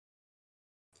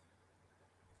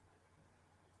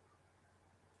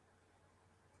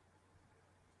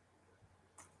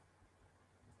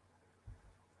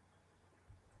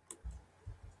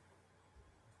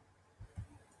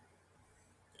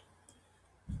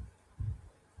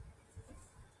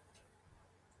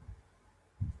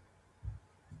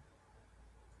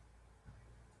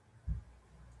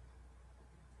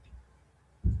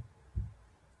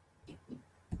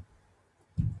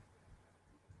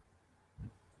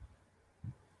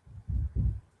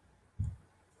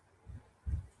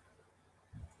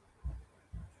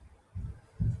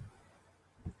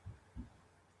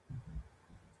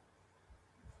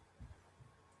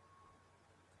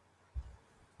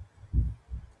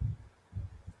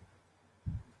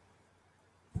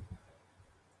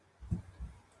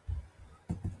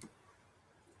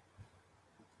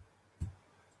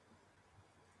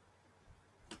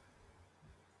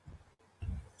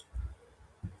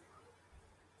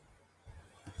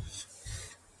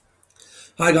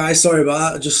Hi guys, sorry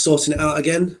about that. Just sorting it out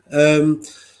again.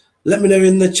 Let me know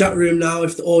in the chat room now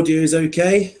if the audio is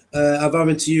okay. I'm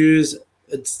having to use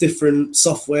a different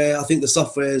software. I think the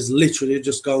software has literally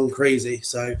just gone crazy.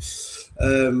 So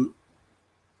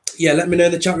yeah, let me know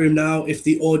in the chat room now if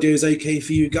the audio is okay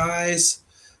for you guys.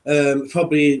 It's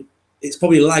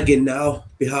probably lagging now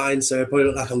behind, so it probably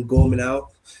look like I'm gorming out.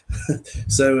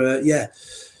 So yeah,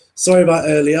 sorry about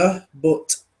earlier,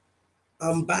 but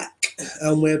I'm back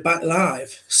and we're back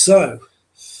live. So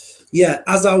yeah,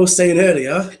 as I was saying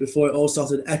earlier, before it all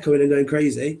started echoing and going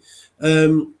crazy.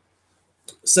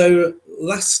 So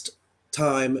last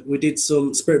time we did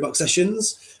some Spirit Box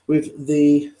sessions with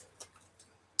the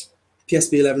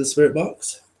PSB11 Spirit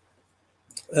Box.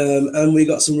 And we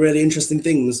got some really interesting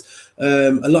things.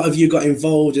 A lot of you got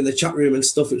involved in the chat room and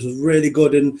stuff, which was really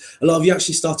good. And a lot of you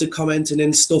actually started commenting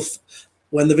in stuff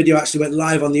when the video actually went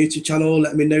live on the YouTube channel.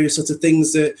 Let me know sort of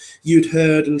things that you'd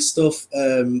heard and stuff.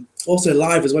 Also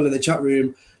live as well in the chat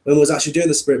room when I was actually doing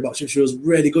the Spirit Box, which was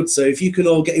really good. So if you can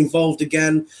all get involved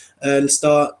again and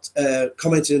start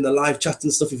commenting in the live chat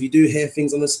and stuff, if you do hear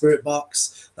things on the Spirit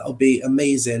Box, that would be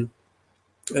amazing.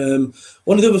 One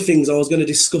of the other things I was going to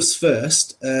discuss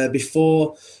first,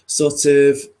 before sort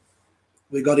of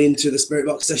we got into the Spirit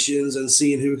Box sessions and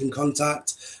seeing who we can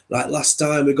contact. Like last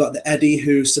time, we got the Eddie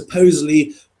who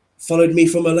supposedly followed me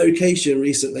from a location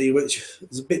recently, which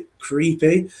was a bit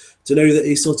creepy to know that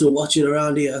he's sort of watching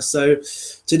around here. So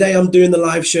today I'm doing the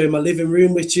live show in my living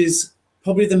room, which is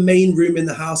probably the main room in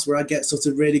the house where I get sort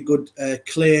of really good,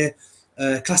 clear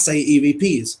Class A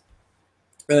EVPs.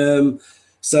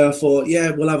 So I thought,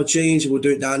 yeah, we'll have a change and we'll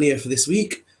do it down here for this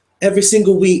week. Every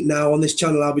single week now on this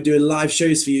channel, I'll be doing live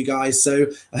shows for you guys. So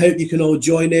I hope you can all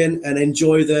join in and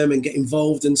enjoy them and get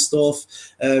involved and stuff.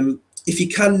 If you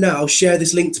can now, share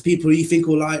this link to people who you think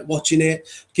will like watching it.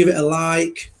 Give it a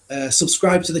like.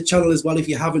 Subscribe to the channel as well if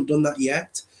you haven't done that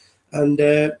yet. And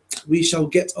we shall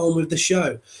get on with the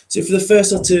show. So for the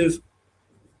first sort of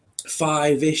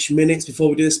 5-ish minutes before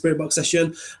we do the Spirit Box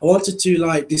session, I wanted to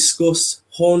like discuss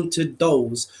haunted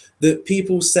dolls that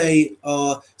people say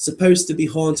are supposed to be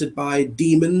haunted by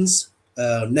demons,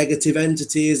 negative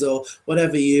entities, or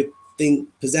whatever you think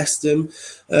possessed them.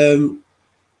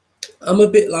 I'm a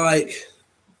bit like,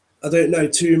 I don't know,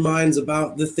 two minds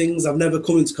about the things. I've never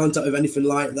come into contact with anything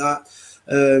like that.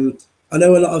 I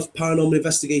know a lot of paranormal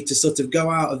investigators sort of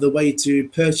go out of the way to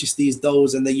purchase these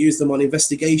dolls and they use them on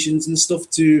investigations and stuff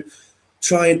to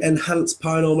try and enhance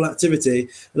paranormal activity.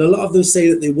 And a lot of them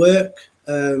say that they work.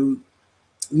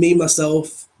 Me,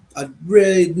 myself, I'd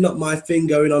really not my thing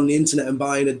going on the internet and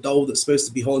buying a doll that's supposed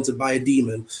to be haunted by a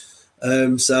demon.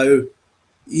 So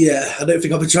yeah, I don't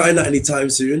think I'll be trying that anytime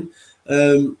soon.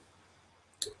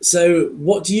 So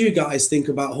what do you guys think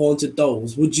about haunted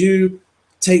dolls? Would you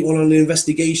take one on an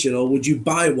investigation, or would you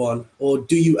buy one, or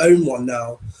do you own one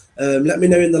now? Let me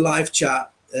know in the live chat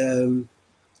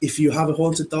if you have a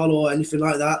haunted doll or anything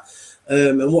like that,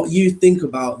 and what you think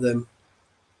about them.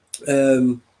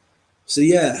 So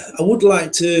yeah, I would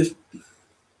like to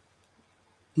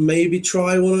maybe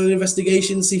try one on an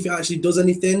investigation, see if it actually does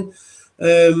anything.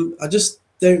 I just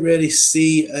don't really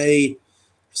see a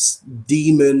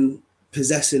demon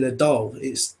possessing a doll.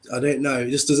 I don't know,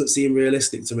 it just doesn't seem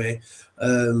realistic to me.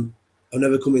 I've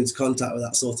never come into contact with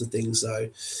that sort of thing, so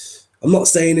I'm not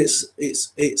saying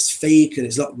it's fake and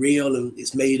it's not real and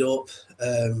it's made up.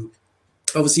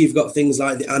 Obviously, you've got things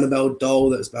like the Annabelle doll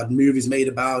that's had movies made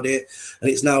about it, and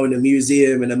it's now in a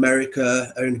museum in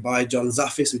America owned by John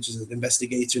Zaffis, which is an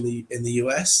investigator in the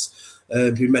US,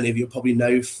 who many of you probably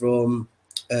know from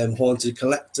Haunted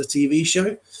Collector TV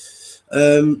show.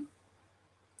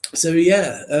 So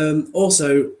yeah,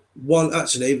 also one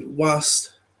actually,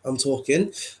 whilst I'm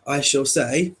talking, I shall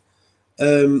say,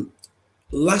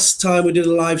 last time we did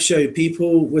a live show,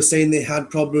 people were saying they had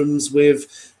problems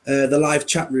with the live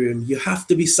chat room. You have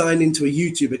to be signed into a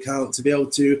YouTube account to be able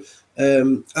to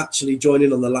actually join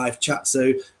in on the live chat.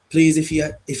 So please, if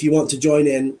you want to join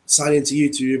in, sign into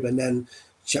YouTube and then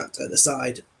chat at the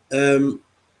side. When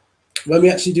we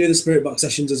actually do the Spirit Box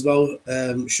sessions as well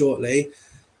shortly,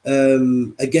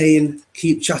 again,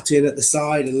 keep chatting at the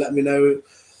side and let me know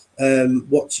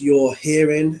what you're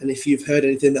hearing and if you've heard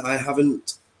anything that I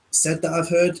haven't said that I've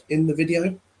heard in the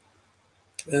video.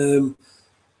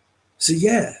 So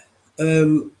yeah,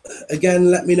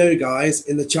 again, let me know, guys,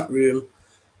 in the chat room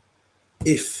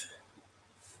if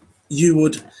you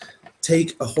would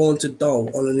take a haunted doll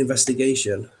on an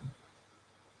investigation.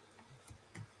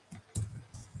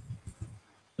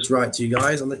 Just write to you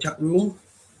guys on the chat room.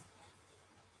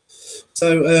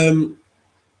 So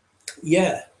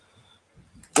yeah,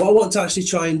 what I want to actually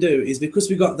try and do is, because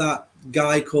we got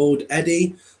guy called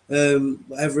Eddie,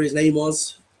 whatever his name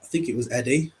was. I think it was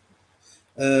Eddie.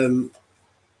 I'm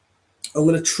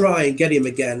going to try and get him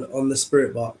again on the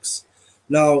spirit box.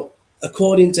 Now,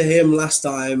 according to him last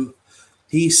time,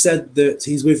 he said that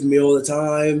he's with me all the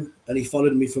time and he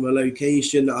followed me from a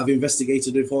location that I've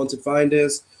investigated with Haunted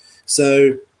Finders.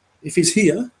 So if he's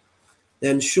here,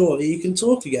 then surely you can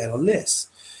talk again on this.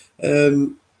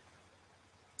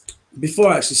 Before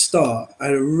I actually start, I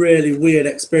had a really weird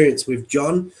experience with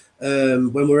John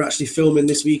when we were actually filming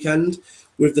this weekend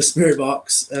with the spirit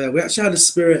box. We actually had a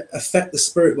spirit affect the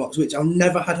spirit box, which I've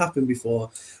never had happen before.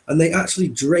 And they actually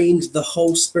drained the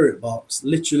whole spirit box.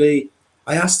 Literally,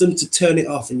 I asked them to turn it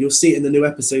off, and you'll see it in the new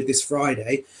episode this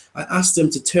Friday. I asked them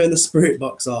to turn the spirit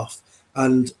box off,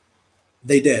 and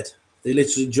they did. They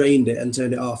literally drained it and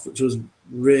turned it off, which was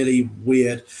really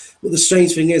weird. But the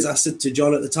strange thing is, I said to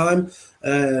John at the time,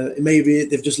 maybe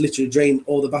they've just literally drained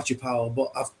all the battery power,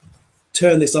 but I've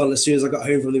turned this on as soon as I got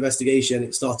home from the investigation.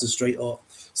 It started straight up.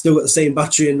 Still got the same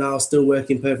battery in now, still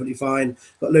working perfectly fine.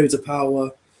 Got loads of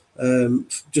power.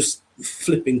 Just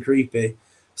flipping creepy.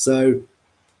 So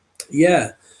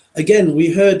yeah, again,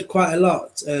 we heard quite a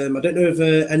lot. I don't know if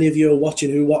any of you are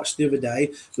watching who watched the other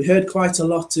day. We heard quite a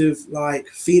lot of like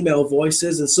female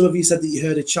voices, and some of you said that you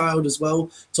heard a child as well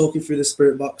talking through the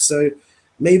spirit box. So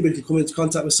maybe we could come into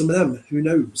contact with some of them. Who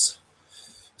knows?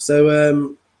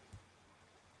 So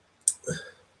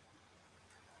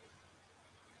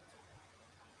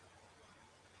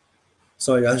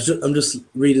sorry, I'm just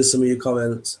reading some of your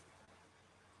comments.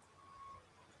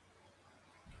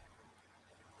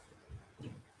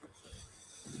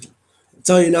 I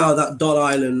tell you now, that doll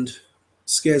island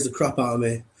scares the crap out of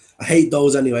me. I hate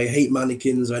dolls anyway. I hate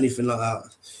mannequins or anything like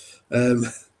that.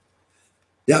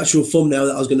 The actual thumbnail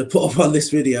that I was going to put up on this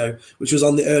video, which was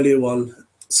on the earlier one,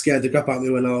 scared the crap out of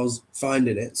me when I was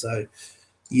finding it. So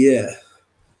yeah.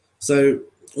 So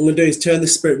what I'm going to do is turn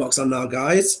this spirit box on now,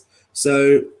 guys.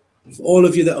 So for all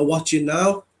of you that are watching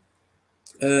now,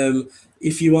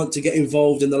 if you want to get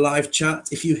involved in the live chat,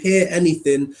 if you hear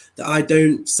anything that I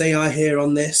don't say I hear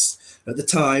on this at the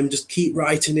time, just keep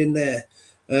writing in there.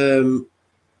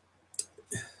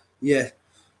 Yeah,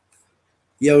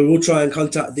 we will try and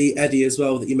contact the Eddie as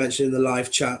well that you mentioned in the live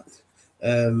chat.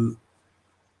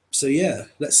 So yeah,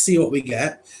 let's see what we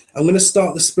get. I'm going to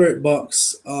start the spirit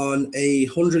box on a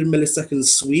 100 millisecond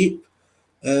sweep.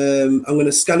 I'm going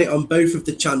to scan it on both of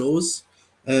the channels.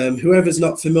 Whoever's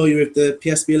not familiar with the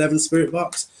PSB11 spirit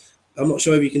box, I'm not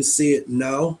sure if you can see it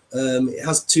now. It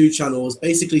has two channels,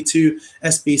 basically two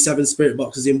SB7 spirit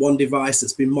boxes in one device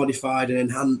that's been modified and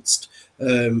enhanced.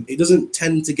 It doesn't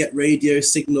tend to get radio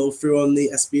signal through on the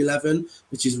SB11,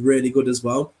 which is really good as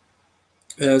well.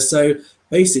 So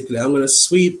basically, I'm going to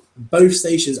sweep both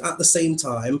stations at the same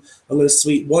time. I'm going to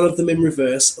sweep one of them in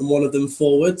reverse and one of them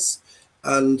forwards,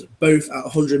 and both at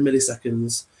 100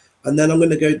 milliseconds. And then I'm going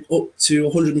to go up to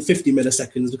 150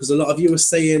 milliseconds because a lot of you were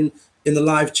saying in the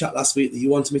live chat last week that you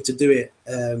wanted me to do it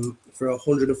for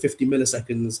 150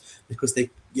 milliseconds because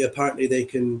apparently they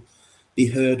can be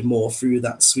heard more through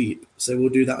that sweep. So we'll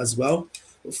do that as well.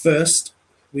 But first,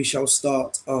 we shall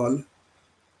start on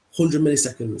 100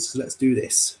 milliseconds. So let's do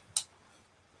this.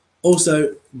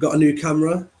 Also, got a new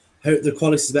camera. Hope the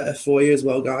quality is better for you as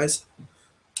well, guys.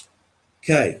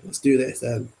 Okay, let's do this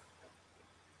then.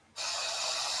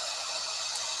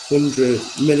 100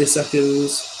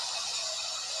 milliseconds.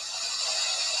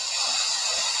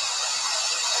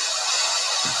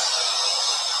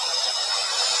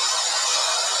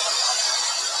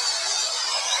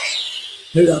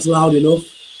 Hope that's loud enough.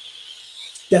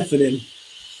 Deafening.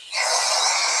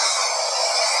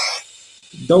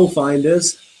 Doll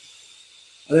finders?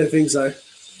 I don't think so.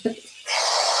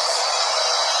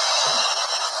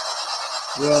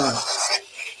 Right.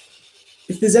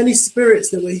 If there's any spirits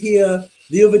that were here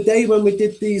the other day when we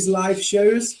did these live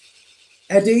shows,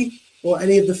 Eddie, or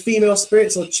any of the female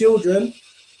spirits or children,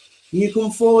 can you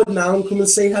come forward now and come and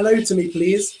say hello to me,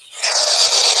 please?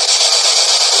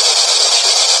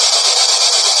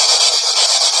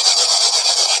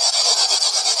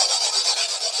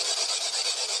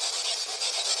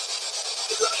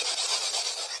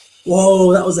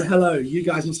 Whoa, that was a hello. You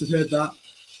guys must have heard that.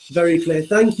 Very clear.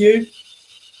 Thank you.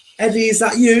 Eddie, is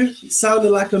that you? It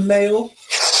sounded like a male.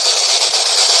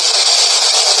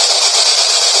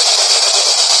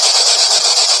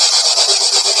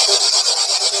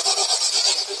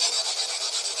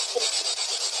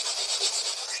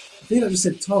 I think I just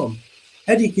said Tom.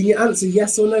 Eddie, can you answer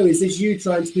yes or no? Is this you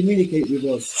trying to communicate with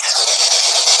us?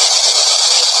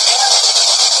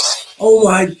 Oh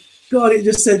my God, it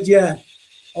just said yeah.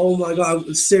 Oh my God,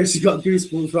 I've seriously got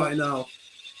goosebumps right now.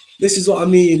 This is what I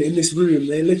mean in this room.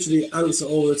 They literally answer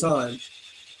all the time.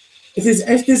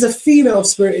 If there's a female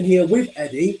spirit in here with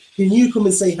Eddie, can you come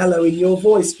and say hello in your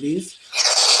voice, please?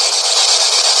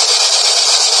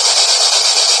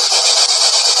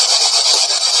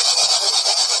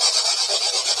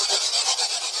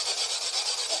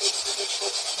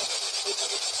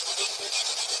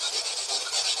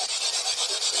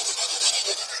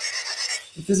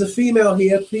 If there's a female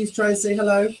here, please try and say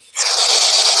hello.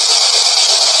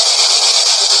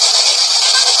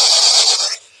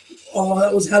 Oh,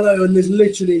 that was hello, and there's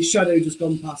literally a shadow just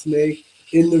gone past me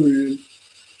in the room.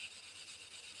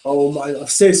 Oh my,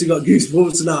 I've seriously got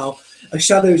goosebumps now. A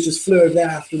shadow just flew over there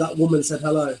after that woman said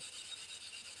hello.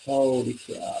 Holy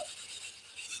crap.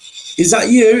 Is that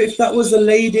you? If that was the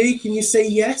lady, can you say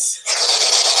yes?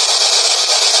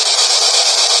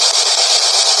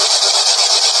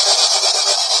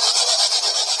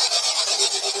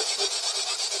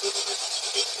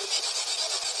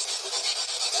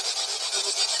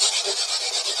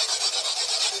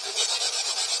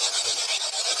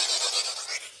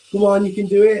 Come on, you can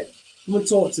do it. Come and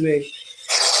talk to me.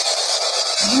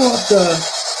 What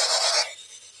the?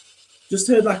 Just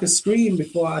heard like a scream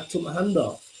before I took my hand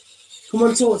off. Come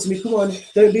on, talk to me. Come on.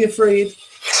 Don't be afraid.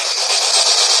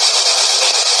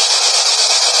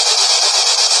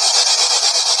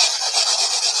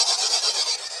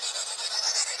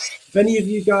 If any of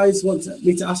you guys want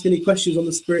me to ask any questions on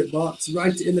the spirit box,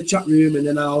 write it in the chat room and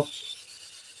then I'll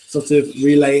sort of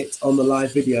relay it on the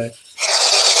live video.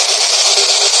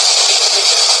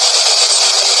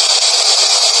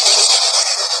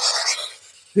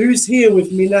 Who's here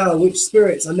with me now? Which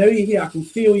spirits? I know you're here. I can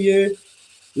feel you.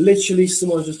 Literally,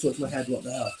 someone just touched my head. What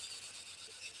the hell?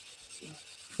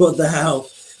 What the hell?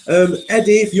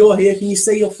 Eddie, if you're here, can you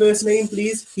say your first name,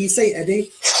 please? Can you say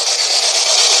Eddie?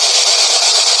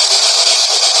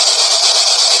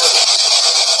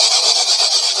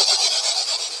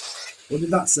 What did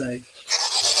that say?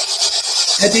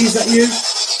 Eddie, is that you?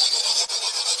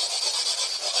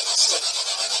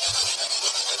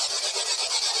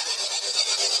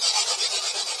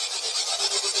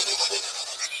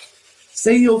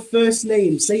 Say your first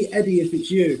name. Say Eddie if it's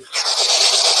you.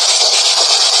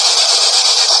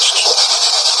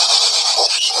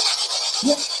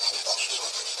 What?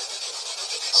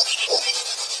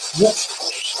 What?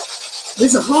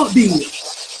 There's a heartbeat.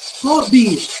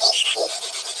 Heartbeat.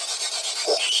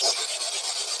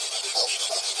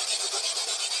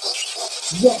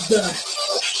 What the?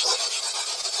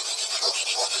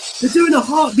 They're doing a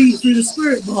heartbeat through the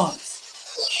spirit box.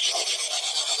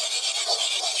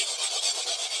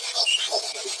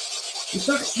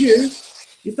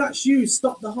 If that's you,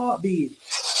 stop the heartbeat.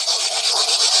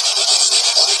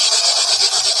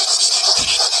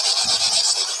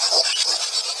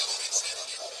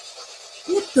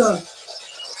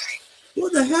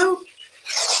 What the hell?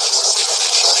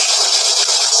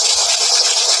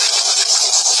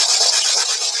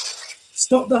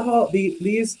 Stop the heartbeat,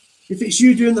 please. If it's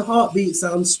you doing the heartbeat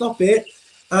sound, stop it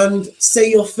and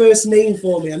say your first name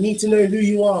for me. I need to know who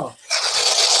you are.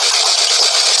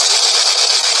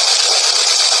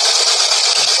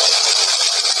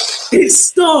 It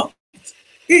stopped.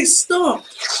 It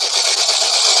stopped.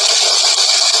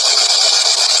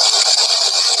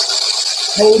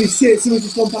 Holy shit, someone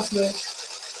just gone past me.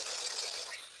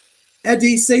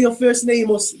 Eddie, say your first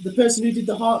name, or the person who did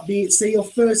the heartbeat, say your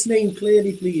first name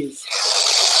clearly, please.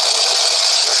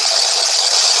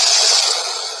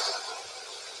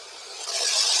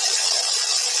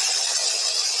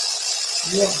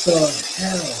 What the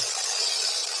hell?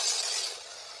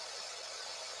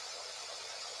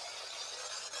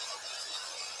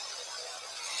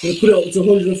 I'm going to put it up to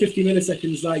 150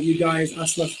 milliseconds like you guys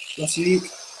asked last week.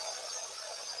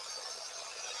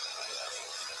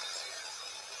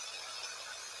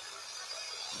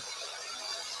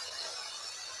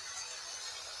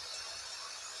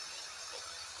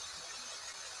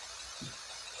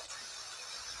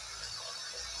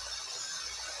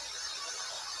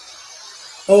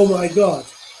 Oh my God.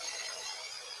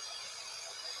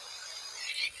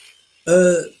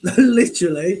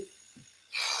 Literally.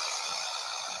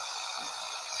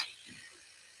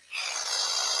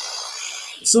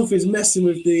 Something's messing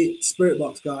with the spirit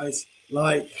box, guys.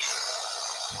 Like,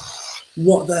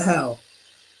 what the hell?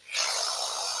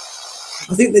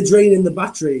 I think they're draining the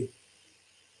battery.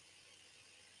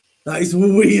 That is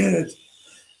weird.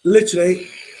 Literally,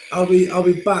 I'll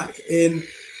be back in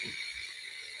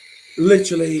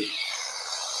literally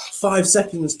 5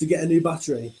 seconds to get a new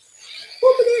battery.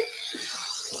 1 minute.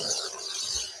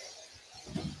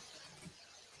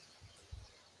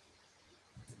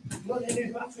 Got a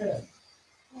new battery.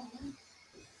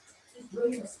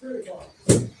 drain the spirit box.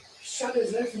 Shadows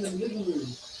and everything in the living room.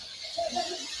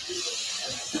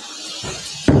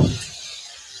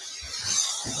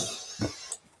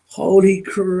 Holy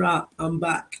crap, I'm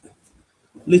back.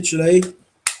 Literally,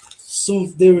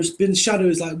 there has been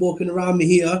shadows like walking around me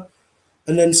here,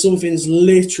 and then something's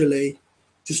literally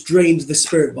just drained the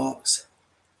spirit box.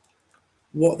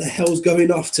 What the hell's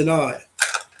going off tonight?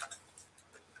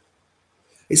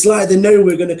 It's like they know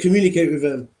we're going to communicate with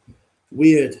them.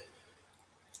 Weird.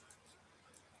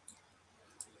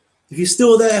 If you're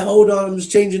still there, hold on. I'm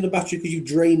just changing the battery because you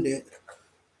drained it.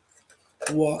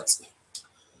 What?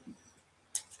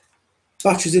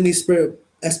 Batteries in these Spirit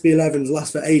SB11s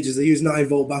last for ages. They use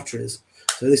 9-volt batteries.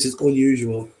 So this is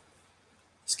unusual.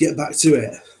 Let's get back to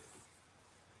it.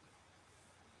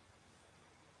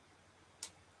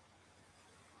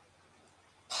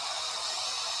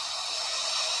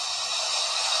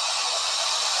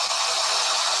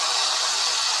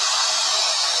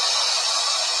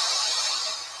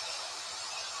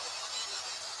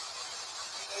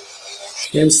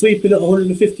 Yeah, I'm sleeping at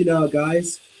 150 now,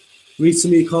 guys. Read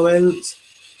some of your comments.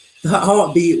 That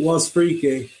heartbeat was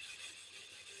freaky.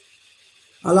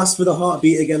 I'll ask for the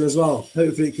heartbeat again as well.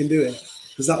 Hopefully it can do it.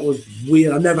 Because that was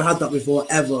weird. I've never had that before,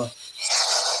 ever.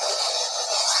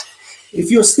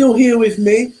 If you're still here with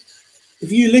me,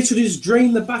 if you literally just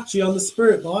drain the battery on the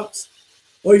spirit box,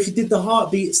 or if you did the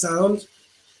heartbeat sound,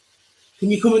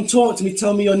 can you come and talk to me,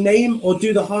 tell me your name, or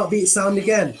do the heartbeat sound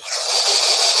again?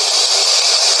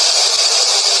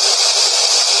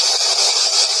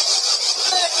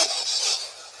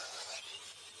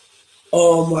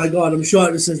 Oh my God, I'm sure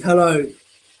it just says hello.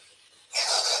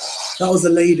 That was a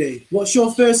lady. What's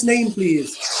your first name,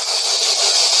 please?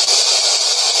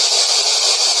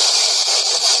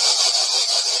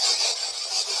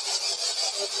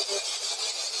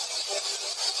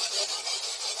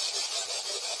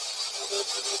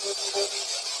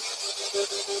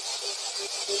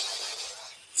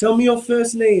 Tell me your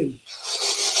first name.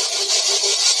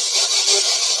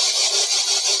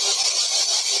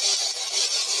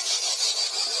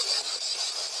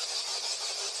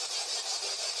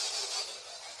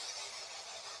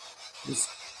 Just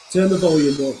turn the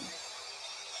volume up.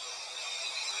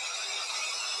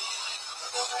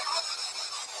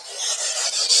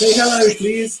 Say hello,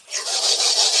 please.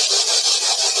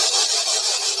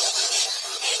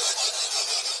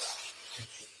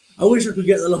 I wish I could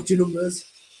get the lottery numbers.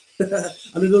 I'd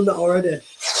have done that already.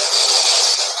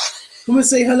 Come and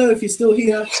say hello if you're still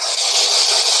here.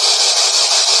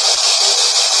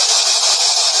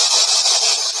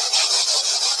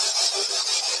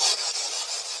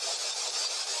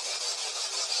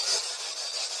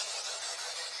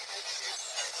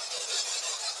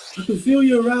 I can feel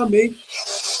you around me.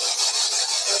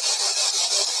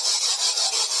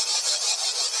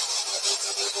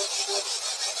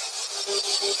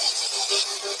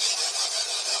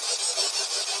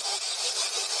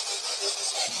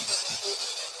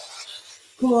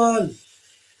 Come on.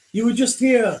 You were just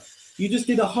here. You just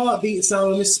did a heartbeat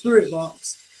sound on this spirit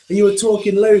box. And you were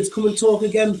talking loads. Come and talk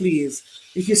again, please.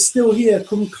 If you're still here,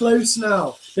 come close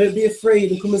now. Don't be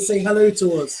afraid and come and say hello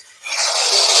to us.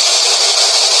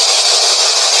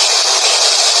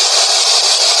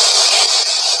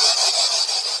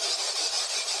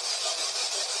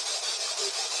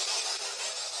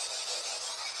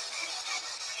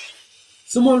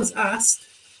 Someone's asked,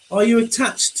 are you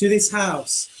attached to this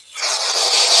house?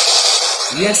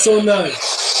 Yes or no?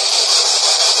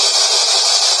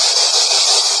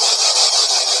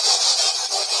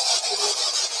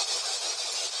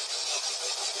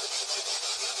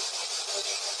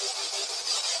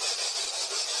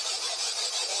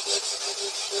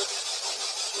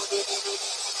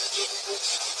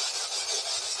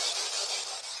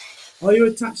 Are you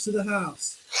attached to the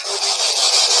house?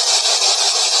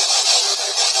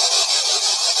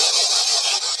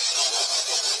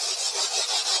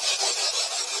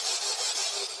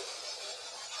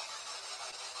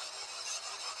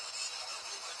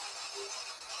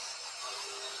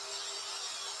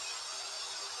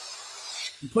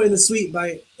 I'm putting the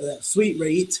sweet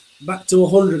rate back to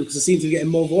 100 because I seem to be getting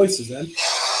more voices then.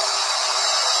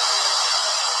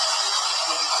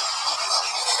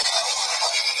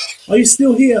 Are you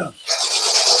still here?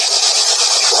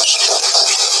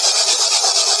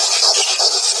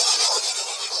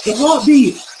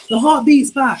 The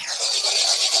heartbeat's back.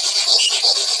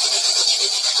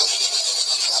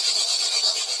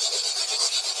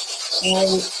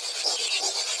 Oh,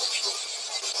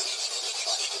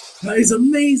 that is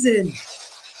amazing.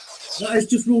 That is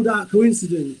just ruled out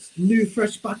coincidence. New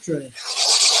fresh battery.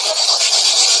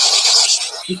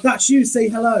 If that's you, say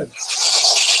hello.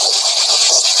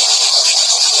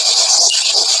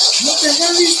 What the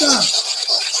hell is that?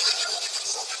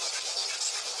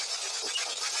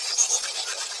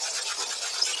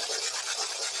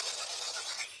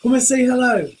 Come and say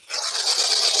hello.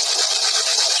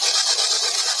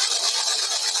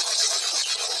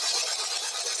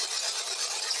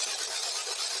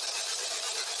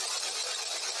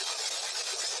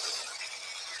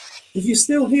 If you're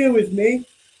still here with me,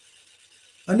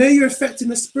 I know you're affecting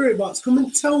the spirit box. Come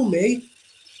and tell me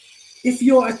if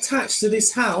you're attached to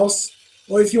this house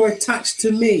or if you're attached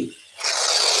to me.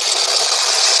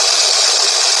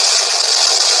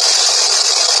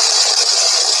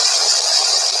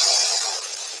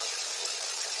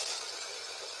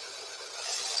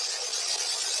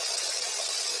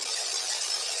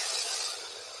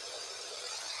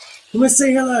 Come and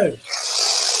say hello.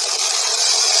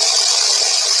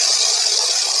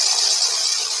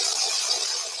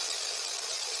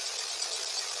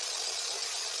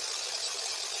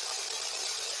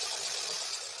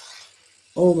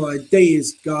 Oh my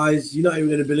days, guys, you're not even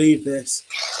going to believe this.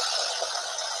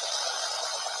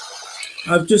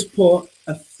 I've just put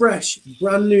a fresh,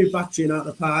 brand new battery in out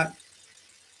the pack,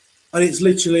 and it's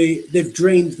literally, they've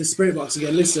drained the spirit box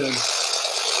again. Listen.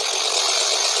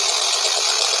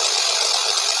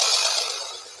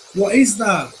 What is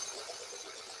that?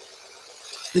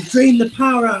 They've drained the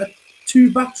power out of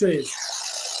 2 batteries.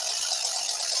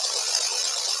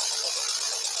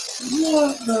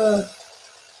 What the?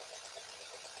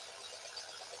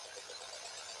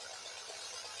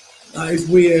 That is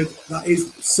weird. That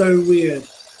is so weird.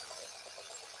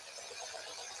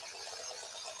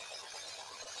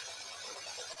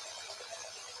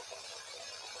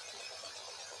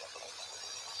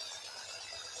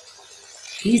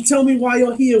 Can you tell me why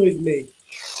you're here with me?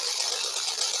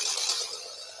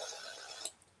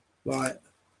 Right.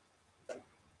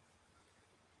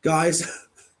 Guys,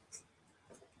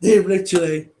 they've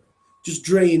literally just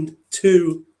drained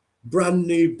 2 brand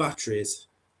new batteries.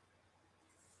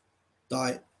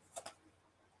 Like,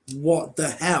 what the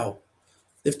hell?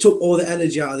 They've took all the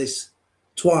energy out of this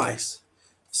twice.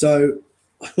 So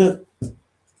I'm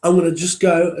going to just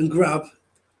go and grab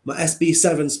my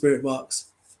SB7 spirit box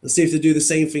and see if they do the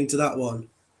same thing to that one.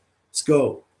 Let's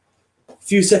go. A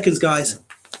few seconds, guys.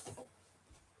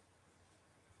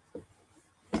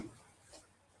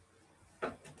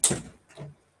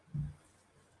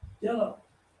 Yeah,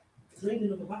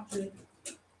 draining of a battery.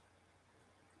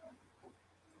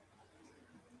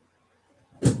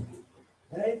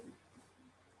 Hey.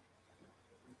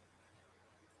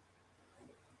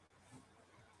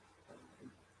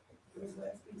 Where's my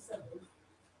SB7?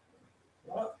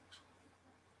 What?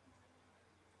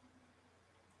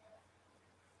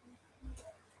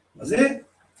 That's it?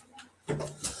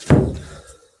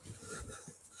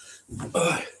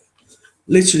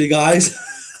 Literally, guys,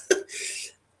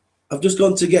 I've just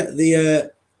gone to get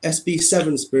the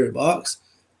SB7 spirit box,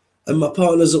 and my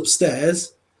partner's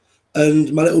upstairs,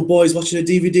 and my little boy's watching a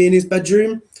DVD in his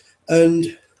bedroom,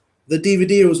 and the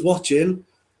DVD I was watching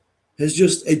has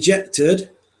just ejected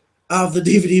out of the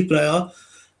DVD player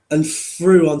and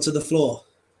threw onto the floor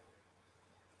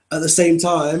at the same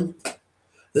time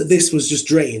that this was just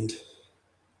drained.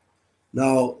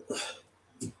 Now,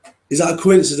 is that a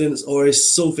coincidence or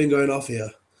is something going off here?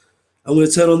 I'm going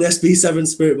to turn on the SB7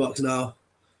 spirit box now.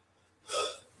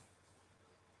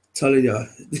 Telling you,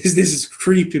 this is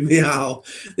creeping me out.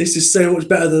 This is so much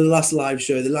better than the last live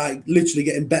show. They're like literally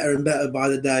getting better and better by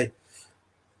the day.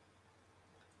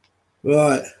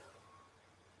 Right.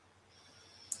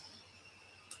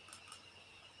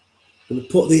 I'm going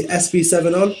to put the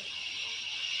SB7 on.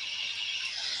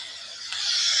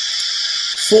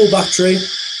 Full battery.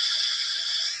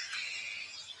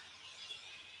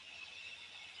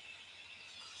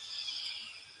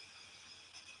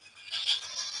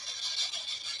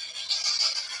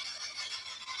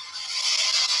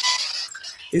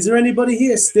 Is there anybody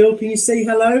here still? Can you say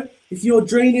hello if you're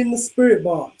draining the spirit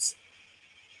box?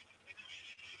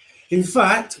 In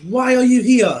fact, why are you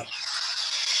here?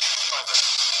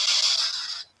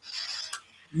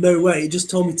 No way, it just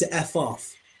told me to F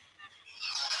off.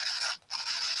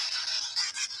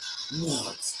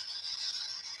 What?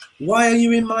 Why are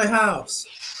you in my house?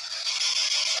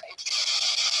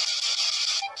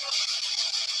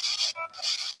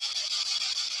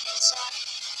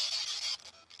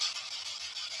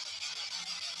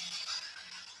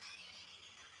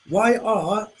 Why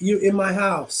are you in my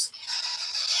house?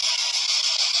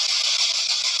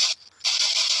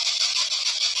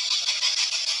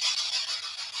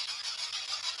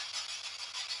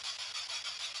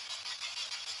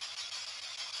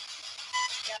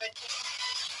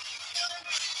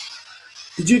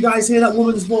 Did you guys hear that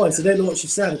woman's voice? I don't know what she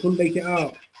said. I couldn't make it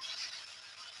out.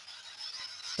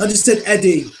 I just said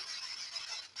Eddie.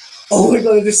 Oh my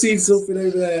god, I just seen something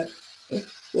over there.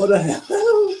 What the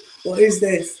hell? What is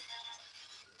this?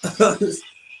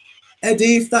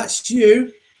 Eddie, if that's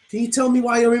you, can you tell me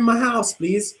why you're in my house,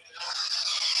 please?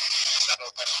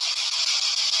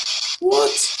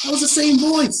 What? That was the same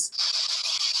voice.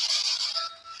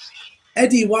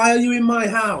 Eddie, why are you in my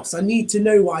house? I need to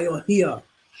know why you're here.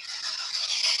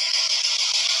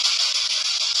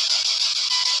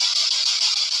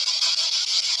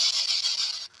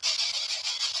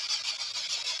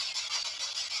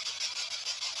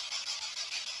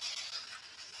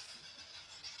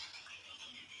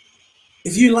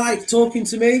 If you like talking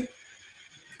to me,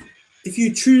 if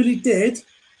you truly did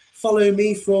follow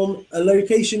me from a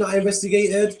location that I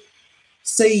investigated,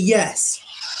 say yes.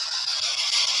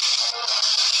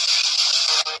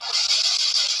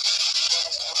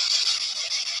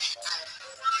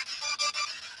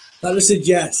 That just said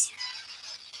yes.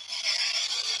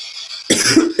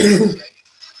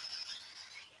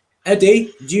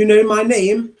 Eddie, do you know my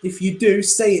name? If you do,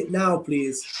 say it now,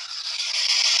 please.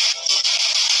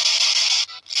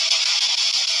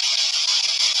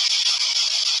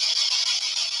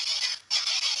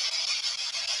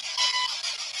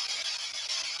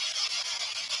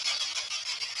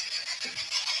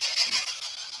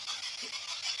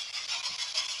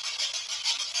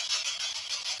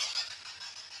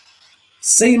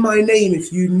 Say my name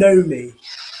if you know me.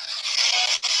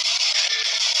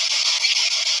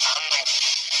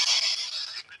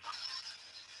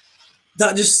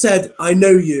 That just said, I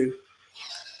know you.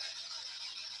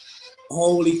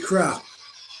 Holy crap.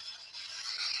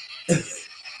 It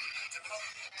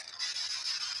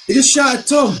just shouted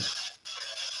Tom.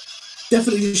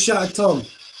 Definitely just shouted Tom.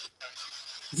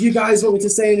 If you guys want me to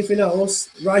say anything else,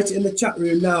 write it in the chat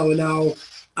room now and I'll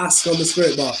ask on the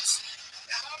spirit box.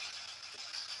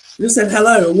 You just said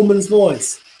hello, a woman's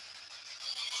voice.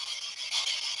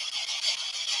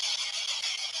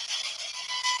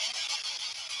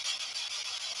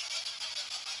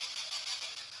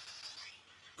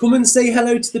 Come and say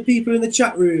hello to the people in the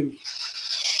chat room.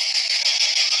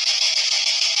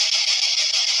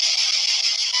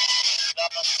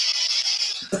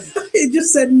 It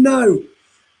just said no.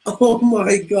 Oh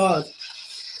my god.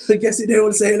 I guess it didn't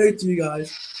want to say hello to you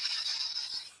guys.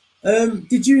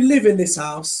 Did you live in this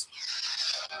house?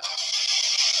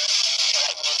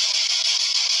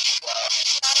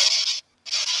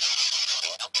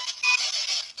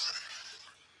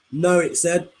 No, it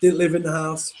said, didn't live in the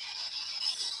house.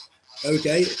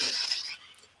 Okay.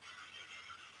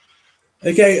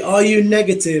 Okay, are you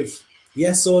negative?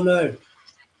 Yes or no?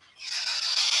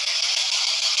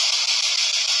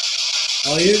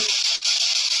 Are you?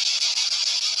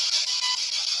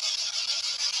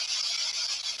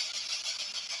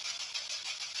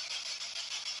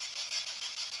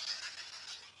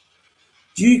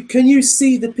 Can you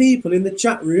see the people in the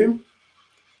chat room?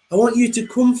 I want you to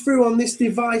come through on this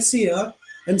device here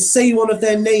and say one of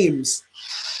their names.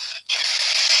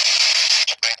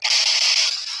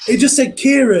 It just said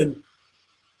Kieran.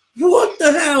 What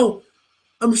the hell?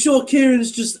 I'm sure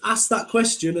Kieran's just asked that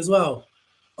question as well.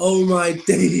 Oh my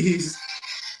days.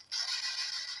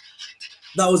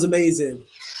 That was amazing.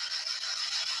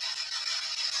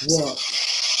 What?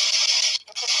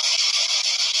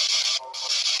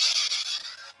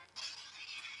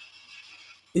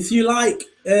 If you like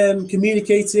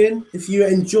communicating, if you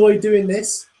enjoy doing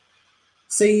this,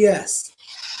 say yes.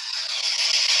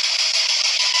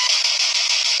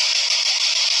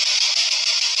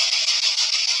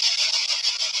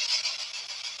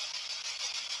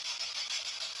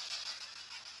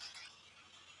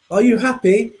 Are you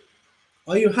happy?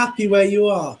 Are you happy where you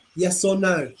are? Yes or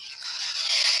no?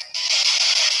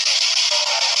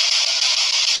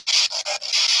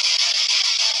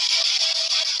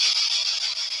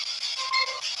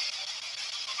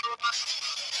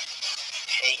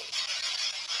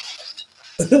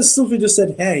 Something just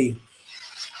said, hey.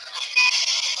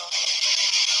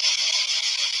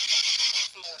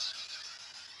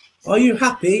 Are you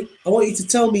happy? I want you to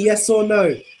tell me yes or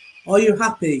no. Are you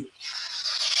happy?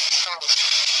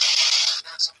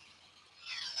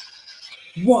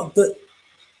 What the?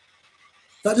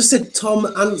 That just said, Tom,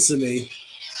 answer me.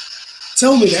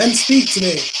 Tell me then, speak to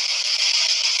me.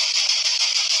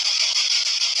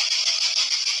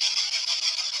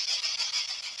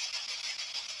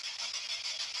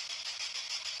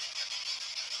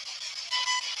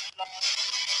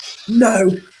 No.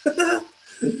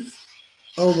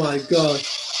 Oh my god.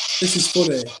 This is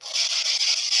funny.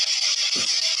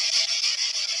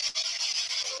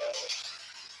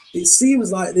 It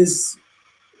seems like there's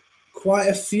quite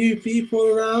a few people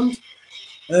around.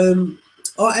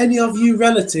 Are any of you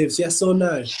relatives, yes or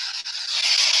no?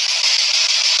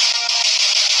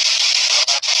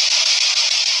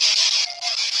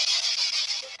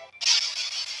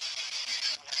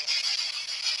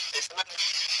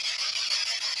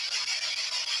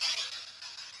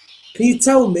 Can you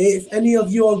tell me if any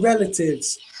of you are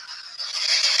relatives?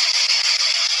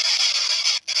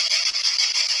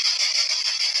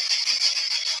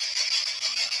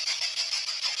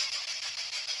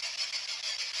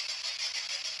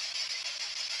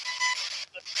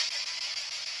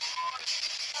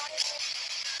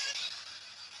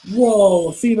 Whoa,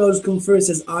 a female's come through and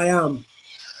says, I am.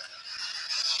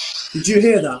 Did you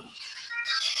hear that?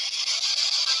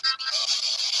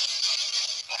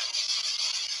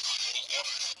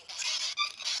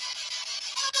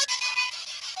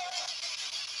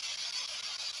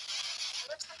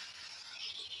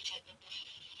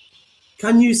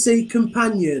 Can you say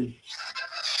companion?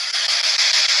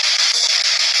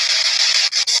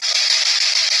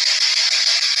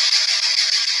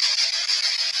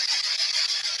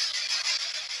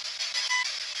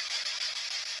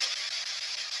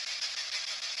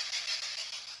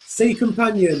 Say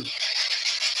companion.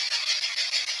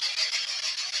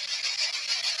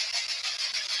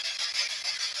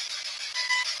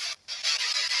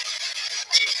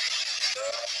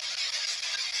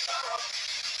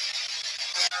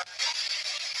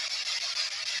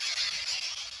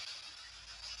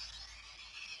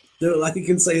 Don't look like you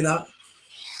can say that.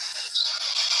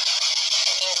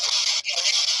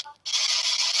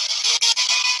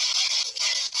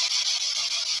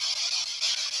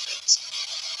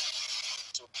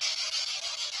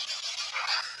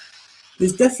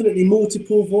 There's definitely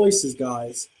multiple voices,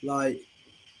 guys. Like,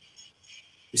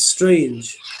 it's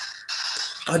strange.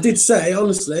 I did say,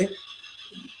 honestly,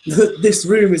 that this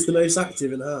room is the most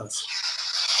active in the house.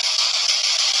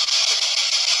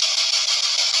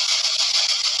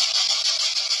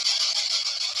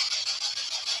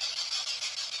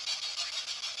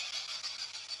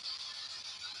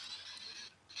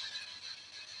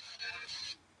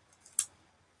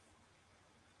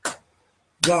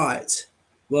 Right.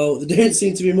 Well, there don't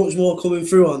seem to be much more coming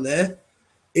through on there.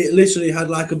 It literally had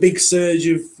like a big surge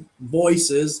of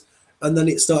voices and then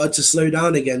it started to slow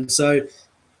down again. So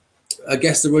I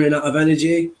guess they're running out of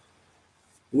energy,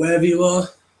 wherever you are.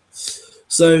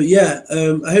 So yeah,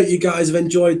 I hope you guys have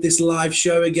enjoyed this live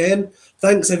show again.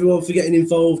 Thanks everyone for getting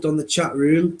involved on the chat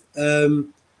room.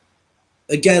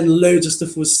 Again, loads of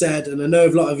stuff was said, and I know a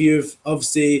lot of you have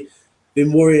obviously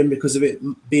been worrying because of it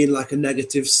being like a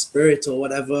negative spirit or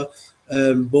whatever.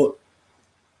 But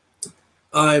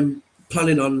I'm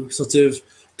planning on sort of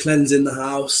cleansing the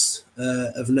house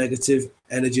of negative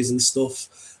energies and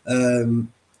stuff.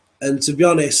 And to be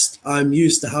honest, I'm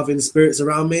used to having spirits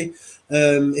around me.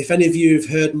 If any of you have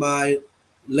heard my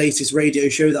latest radio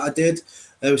show that I did,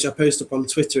 which I post up on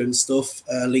Twitter and stuff,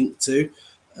 linked to,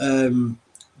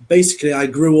 basically I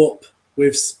grew up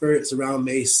with spirits around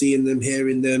me, seeing them,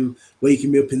 hearing them,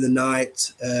 waking me up in the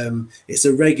night. It's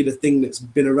a regular thing that's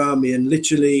been around me, and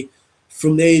literally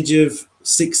from the age of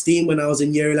 16, when I was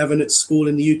in year 11 at school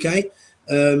in the UK,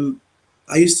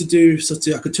 I used to do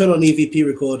I could turn on EVP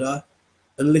recorder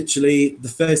and literally the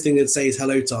first thing they'd say is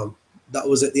hello Tom. That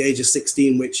was at the age of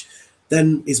 16, which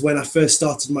then is when I first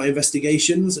started my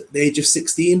investigations at the age of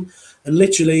 16. And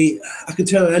literally I can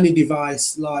turn on any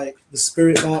device like the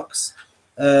spirit box,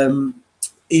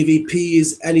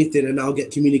 EVPs, anything, and I'll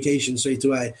get communication straight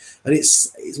away. And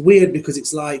it's weird because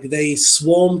it's like they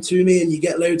swarm to me and you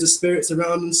get loads of spirits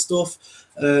around and stuff.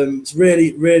 It's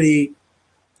really, really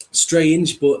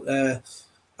strange, but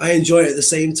I enjoy it at the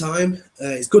same time.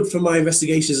 It's good for my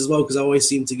investigations as well because I always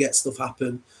seem to get stuff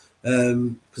happen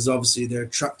because obviously they're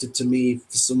attracted to me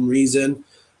for some reason.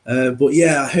 But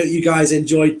yeah, I hope you guys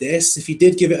enjoyed this. If you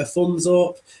did, give it a thumbs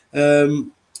up.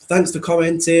 Thanks for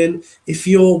commenting. If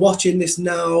you're watching this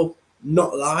now,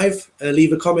 not live,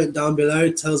 leave a comment down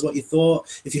below. Tell us what you thought.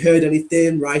 If you heard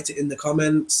anything, write it in the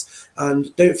comments.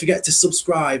 And don't forget to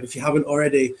subscribe if you haven't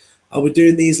already. I'll be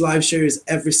doing these live shows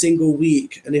every single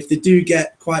week. And if they do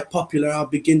get quite popular, I'll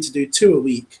begin to do 2 a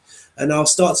week. And I'll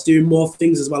start to do more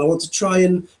things as well. I want to try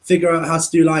and figure out how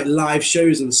to do like live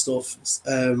shows and stuff.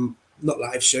 Not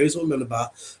live shows, what am I on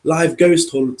about? Live ghost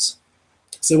hunts.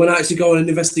 So when I actually go on an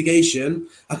investigation,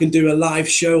 I can do a live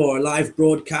show or a live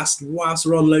broadcast whilst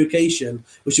we're on location,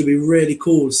 which will be really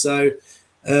cool. So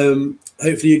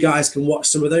hopefully you guys can watch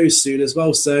some of those soon as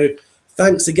well. So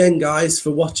thanks again, guys, for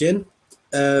watching.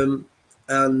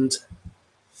 And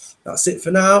that's it for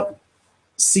now.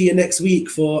 See you next week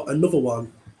for another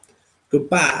one.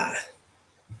 Goodbye.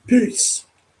 Peace.